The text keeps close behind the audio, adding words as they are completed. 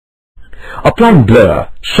applying blur,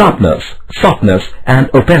 sharpness, softness and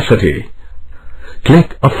opacity.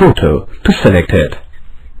 Click a photo to select it.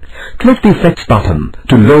 Click the Effects button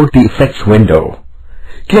to load the Effects window.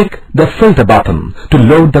 Click the Filter button to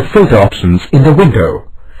load the filter options in the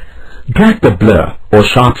window. Drag the blur or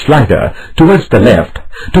sharp slider towards the left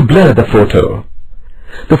to blur the photo.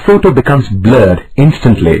 The photo becomes blurred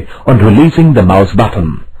instantly on releasing the mouse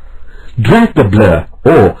button. Drag the blur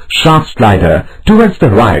or sharp slider towards the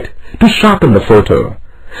right to sharpen the photo.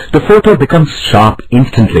 The photo becomes sharp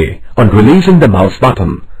instantly on releasing the mouse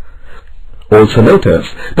button. Also notice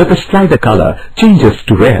that the slider color changes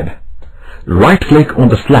to red. Right-click on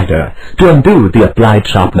the slider to undo the applied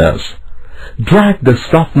sharpness. Drag the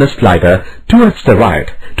softness slider towards the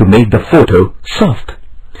right to make the photo soft.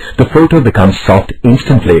 The photo becomes soft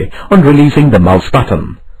instantly on releasing the mouse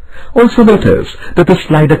button. Also notice that the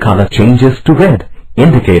slider color changes to red,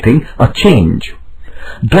 indicating a change.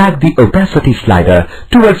 Drag the opacity slider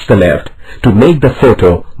towards the left to make the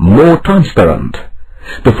photo more transparent.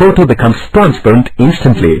 The photo becomes transparent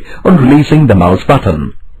instantly on releasing the mouse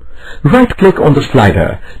button. Right-click on the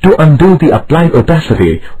slider to undo the applied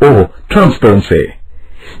opacity or transparency.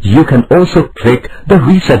 You can also click the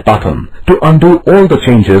Reset button to undo all the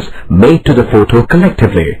changes made to the photo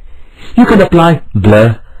collectively. You can apply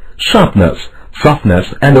blur, sharpness,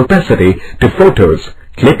 softness and opacity to photos,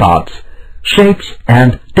 clip arts, shapes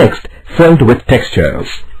and text filled with textures.